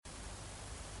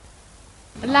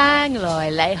Lang loi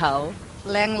lei ho.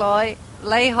 Lang loi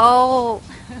lei ho.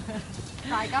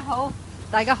 Đại ca hậu.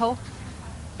 Đại ca hậu.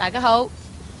 Đại ca hậu.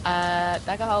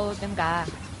 Đại ca hậu dem ga.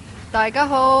 Đại ca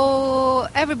hậu.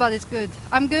 Everybody's good.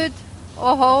 I'm good.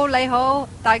 Oh ho, lei ho.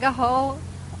 Đại ca hậu.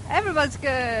 Everybody's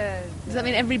good. Does that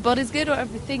mean everybody's good or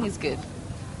everything is good?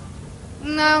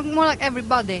 No, more like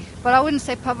everybody. But I wouldn't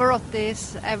say Pavarotti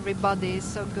is everybody is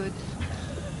so good.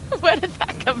 Where did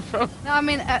that come from? No, I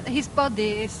mean his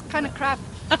body is kind of crap.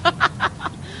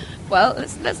 Well,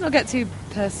 let's not get too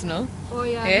personal. Oh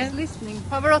yeah, Yeah. he's listening.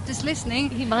 Pavarotti's listening.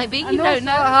 He might be. And You don't also,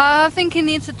 know. I think he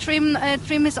needs to trim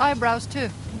his eyebrows too.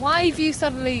 Why have you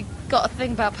suddenly got a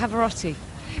thing about Pavarotti?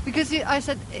 Because you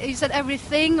said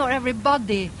everything or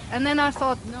everybody, and then I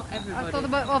thought Not I thought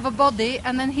of a body,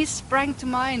 and then he sprang to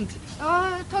mind.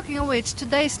 Oh, talking of which,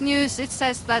 today's news it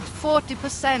says that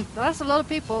 40%, that's a lot of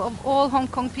people, of all Hong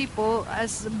Kong people,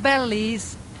 as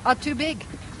bellies are too big.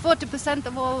 40%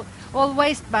 of all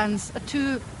waistbands are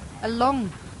too long.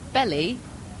 Belly,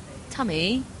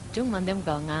 tummy, 中文點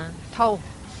講啊？頭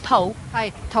頭，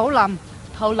係肚腩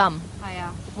肚腩。係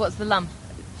啊 What's the lump?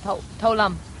 肚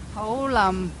腩。肚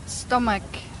腩 stomach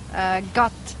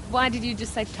gut Why did you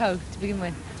just say toe to begin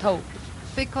with? Toe.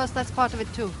 because that's part of it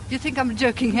too. Do you think I'm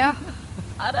joking here?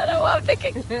 I don't know what I'm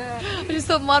thinking. I just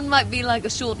thought one might be like a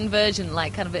shortened version,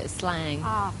 like kind of a bit of slang.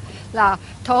 Là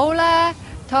toe là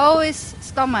toe is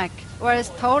stomach, whereas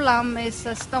toe lam is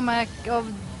a stomach of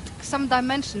some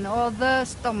dimension or the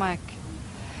stomach.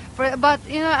 But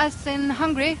you know, as in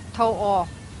Hungary, toe or.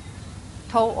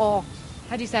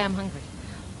 How do you say I'm hungry?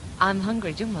 I'm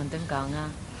hungry. 中文點講啊？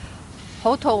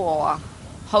好肚餓啊！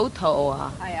好肚餓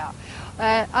啊！係啊，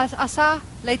阿莎，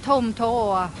你肚唔肚餓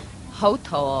啊？好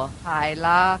肚餓。係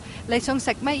啦，你想食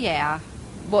乜嘢啊？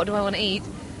 What do I want to eat?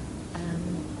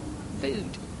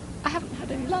 Food. I haven't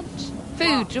had any lunch.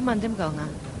 Food. 中文點講啊？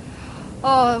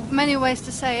 Oh, many ways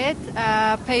to say it.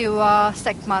 譬如話食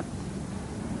物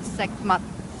食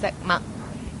物。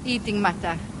 eating 物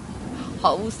啊。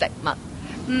好食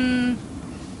物。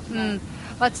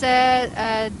或者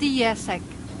啲嘢食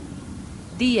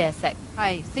啲嘢食。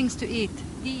係 things to eat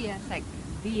啲嘢食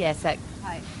啲嘢食。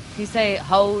係 You say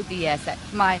好啲嘢食。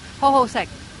唔係好好食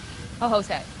好好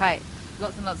食。係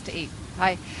Lots and lots to eat.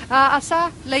 係阿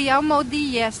莎，你有冇啲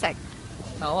嘢食？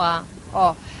冇啊。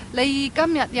哦，你今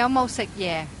日有冇食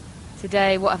嘢？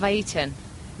 Today, what have I eaten?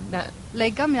 No.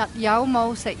 你今日有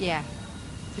冇食嘢？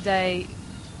 Today,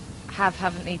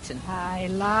 haven't eaten.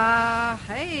 係啦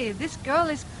，Hey, this girl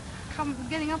is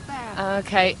getting up there.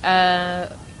 Okay.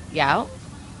 有。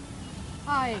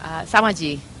係三個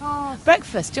字。哦，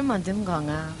 Breakfast 中文點講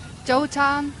啊？早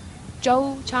餐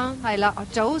早餐。係啦，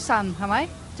早晨係咪？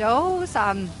早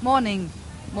晨 morning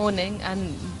Morning and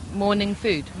morning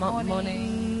food.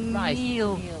 Morning rice.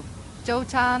 meal. 早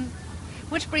餐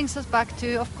which brings us back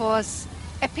to, of course,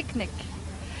 a picnic.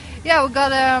 Yeah, we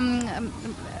got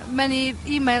many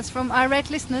emails from irate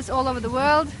listeners all over the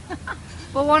world.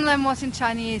 But one of them was in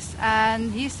Chinese,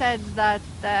 and he said that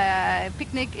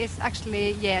picnic is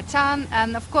actually Ye-chan,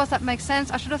 and of course that makes sense.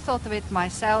 I should have thought of it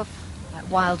myself. Like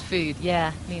wild food,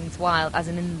 yeah, means wild, as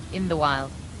in the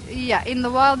wild. Yeah, in the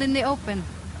wild, in the open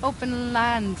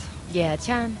land. Yeah,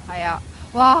 Chan. 係啊，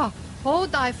哇，好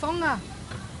大風啊！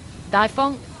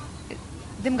 Daifeng.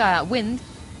 點解啊 ？Wind.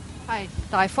 係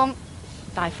大風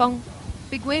Daifeng.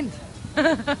 big wind.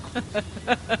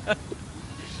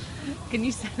 Can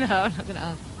you say no? I'm not going to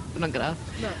ask. I'm not going to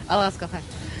ask. No. I'll ask off air.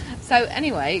 So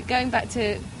anyway, going back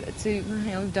to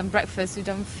hang on, we've done breakfast, we've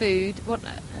done food.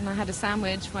 And I had a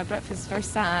sandwich for my breakfast. Very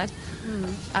sad. And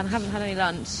I haven't had any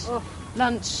lunch. Oh.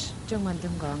 Lunch. 中文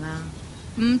點講啊？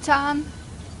午餐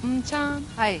午餐。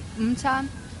係午餐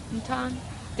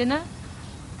Dinner.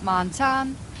 晚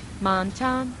餐晚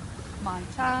餐。晚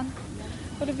餐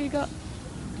What have you got?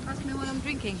 Ask me what I'm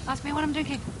drinking. Ask me what I'm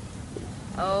drinking.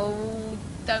 Oh,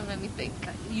 don't make me think.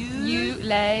 You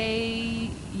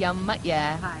你飲乜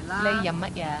嘢？係啦。你飲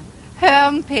乜嘢？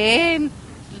香片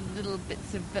Little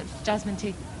bits of jasmine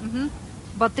tea.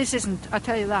 But this isn't, I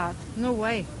tell you that. No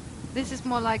way. This is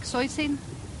more like 水仙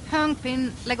香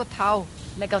片你個頭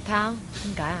你個頭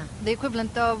點解啊？ The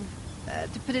equivalent of,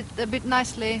 to put it a bit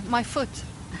nicely, my foot.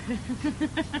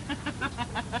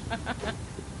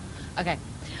 Okay.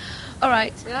 All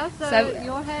right. Yeah, So-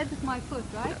 your head, my foot,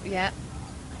 right? Yeah.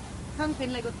 香片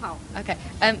你個頭 Okay.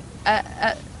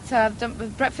 So I've done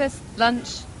breakfast,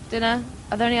 lunch, dinner.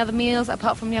 Are there any other meals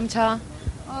apart from yum cha?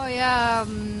 Oh yeah,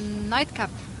 nightcap.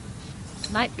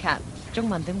 Nightcap. 中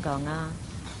文點講啊？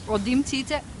我點似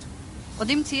啫？我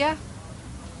點似啊？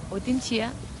我點似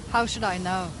啊？ How should I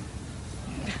know?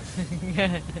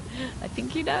 I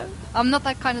think you know. I'm not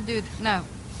that kind of dude, no.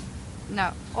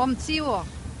 No, om 10 år.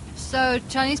 So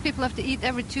Chinese people have to eat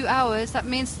every 2 hours. That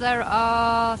means there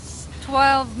are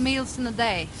 12 meals in a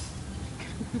day.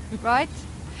 Right?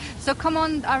 So come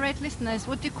on, irate listeners,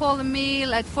 what do you call a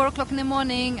meal at 4 o'clock in the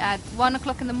morning, at 1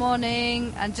 o'clock in the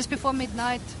morning, and just before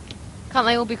midnight? Can't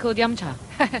they all be called yum cha?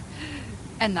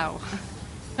 And no.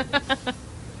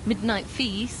 Midnight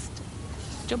feast.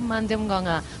 Jum man dum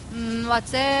gonga.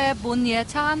 What's a bunye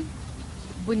chan?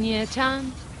 Bunya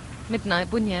chan.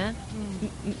 Midnight bunya.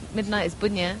 Midnight is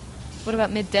bunya. What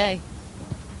about midday?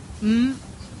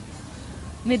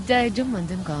 Midday jum man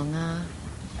dum gonga.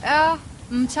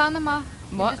 Chanama.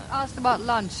 What? You just asked about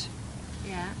lunch.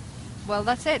 Yeah. Well,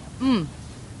 that's it.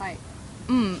 Hi.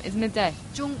 Is midday.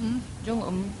 Jung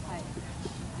Jung Hi.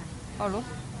 Hallo.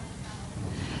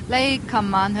 你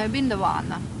琴晚去邊度玩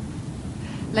啊？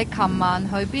你琴晚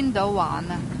去邊度玩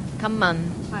啊？ Come on.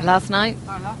 Hi. Last night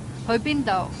係咯。去邊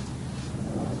度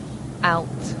out.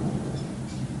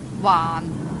 玩？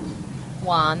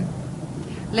 One.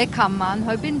 你琴晚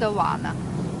去邊度玩啊？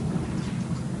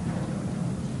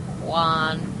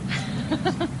 One.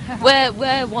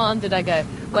 Where one did I go?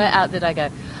 Where out did I go?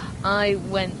 I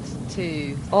went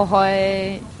to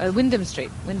Wyndham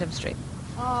Street. Wyndham Street.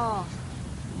 哦，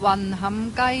雲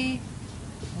冚雞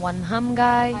Wanham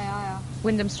Gai. 係啊。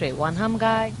 Wyndham Street. Wanham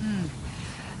Gai.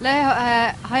 你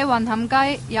喺雲冚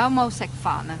雞有冇食飯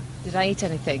啊？ Did I eat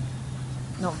anything?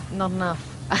 Not enough.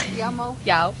 有冇？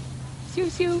 Yao. Xiu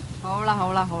xiu. 好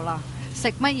啦，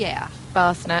食乜嘢啊？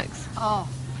 Bar snacks. 哦，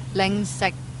零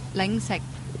食 Leng sek.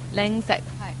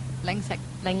 係零食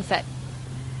Leng sek.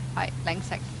 係零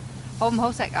食，好唔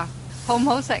好食啊？好唔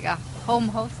好食啊？好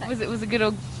唔好食？ Was it good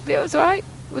or it was alright?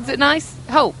 Was it nice?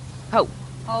 Ho.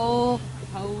 好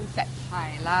sek.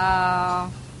 係啦。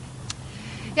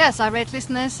Yes, irate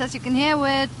listeners, as you can hear,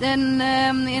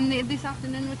 this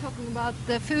afternoon we're talking about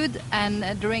food and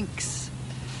drinks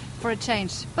for a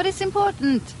change. But it's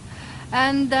important.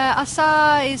 And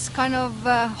Asa is kind of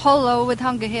hollow with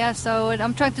hunger here, so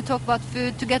I'm trying to talk about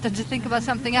food to get her to think about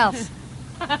something else.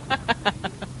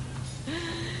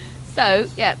 So,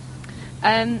 yeah.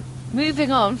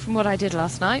 Moving on from what I did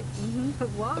last night.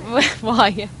 Why?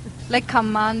 Why? 你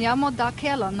琴晚有冇打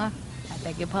茄輪啊？ I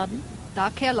beg your pardon? 打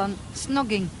茄輪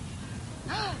snogging.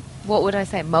 What would I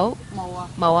say? Mo? 冇啊。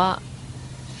 Moa?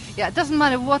 Yeah, it doesn't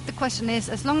matter what the question is.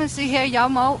 As long as you hear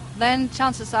Yao then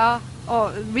chances are,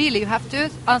 or really you have to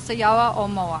answer Yawa or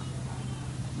Moa.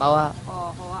 Moa.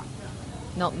 Or Hoa.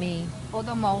 Not me.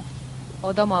 Odomo.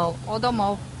 Odomo.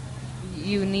 Odomo.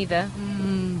 You neither.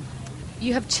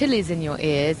 You have chilies in your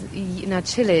ears. Now,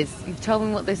 chilies. You've told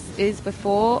me what this is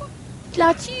before.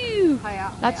 Lachu.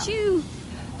 Hiya. Lachu.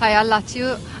 Hiya,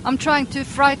 Lachu. I'm trying to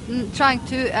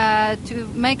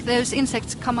make those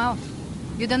insects come out.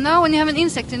 You don't know when you have an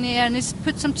insect in the ear and you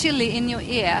put some chili in your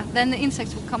ear, then the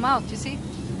insects will come out, you see?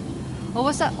 Or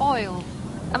was that oil?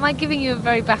 Am I giving you a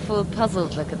very baffled,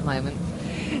 puzzled look at the moment?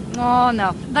 Oh,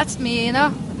 no. That's me, you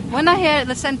know. When I hear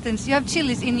the sentence, you have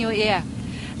chilies in your ear,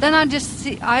 then I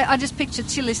just picture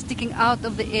chilies sticking out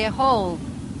of the ear hole.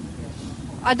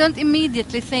 I don't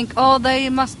immediately think, oh, they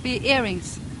must be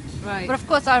earrings. Right. But of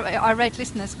course, our irate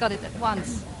listeners got it at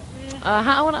once.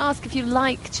 I want to ask if you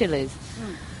like chilies.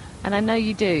 And I know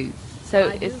you do. So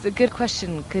it's a good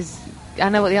question because I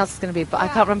know what the answer's going to be, but I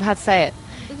can't remember how to say it.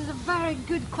 This is a very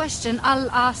good question.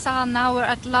 Al-Asa, now we're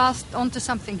at last onto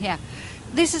something here.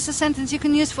 This is a sentence you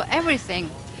can use for everything.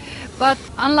 But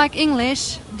unlike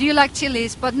English, do you like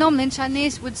chilies? But normally in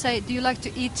Chinese would say, do you like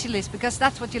to eat chilies? Because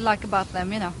that's what you like about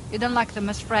them, you know. You don't like them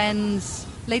as friends.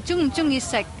 Le chung chung yi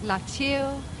sek la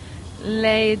chiu.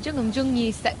 Le jung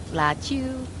yi sek la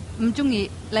chiu. Chung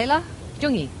yi Leila?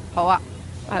 Jung yi. Hoa.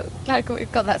 Oh, glad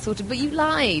we've got that sorted. But you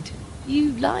lied.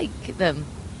 You like them.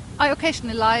 I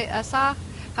occasionally lie, Asa.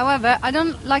 However, I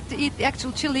don't like to eat the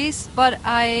actual chilies, but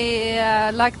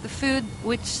I like the food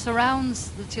which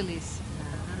surrounds the chilies.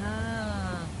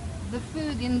 The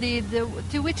food, indeed,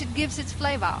 to which it gives its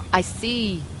flavor. I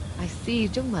see.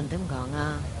 Trung Bình點講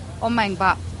啊？我明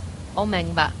白，我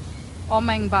明白。我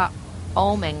明白。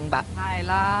我明白。係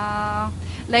啦，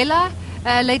你啦，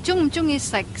你中唔中意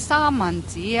食三文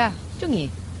治啊？中意。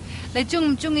你中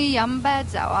唔中意飲啤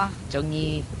酒啊？中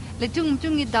意。你中唔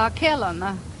中意打茄輪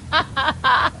啊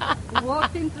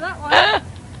？Walked into that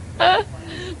one.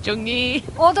 中意。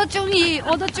我都中意，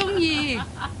我都中意。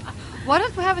Why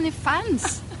don't we have any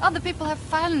fans? Other people have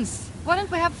fans. Why don't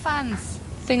we have fans?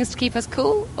 Things to keep us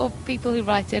cool, or people who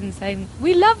write in saying,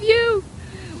 we love you?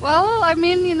 Well, I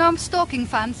mean, you know, I'm stalking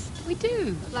fans. We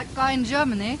do. Like guy in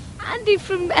Germany. Andy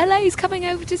from LA is coming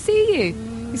over to see you.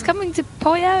 He's coming to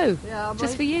Poyo. Yeah,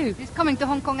 just for you. He's coming to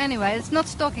Hong Kong anyway. It's not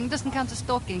stalking. It doesn't count as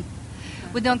stalking.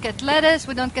 We don't get letters,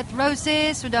 we don't get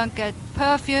roses, we don't get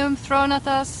perfume thrown at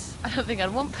us. I don't think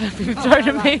I'd want perfume thrown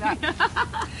at me.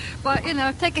 But, you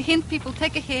know, take a hint, people,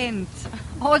 take a hint.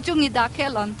 Hojung I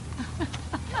Dakelan.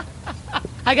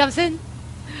 Hai gam sin.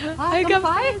 Gam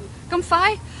phai. Gam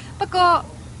phai. But go,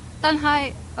 tan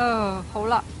hai, hổ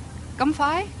la. Gam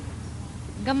phai.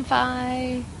 Gam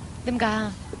phai. Dem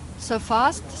ga. So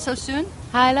fast, so soon.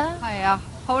 Hai la. Hả?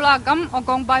 Hổ la, gam, o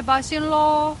gong bye bye xin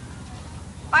lo.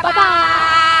 Bye Bye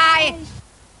bye. bye.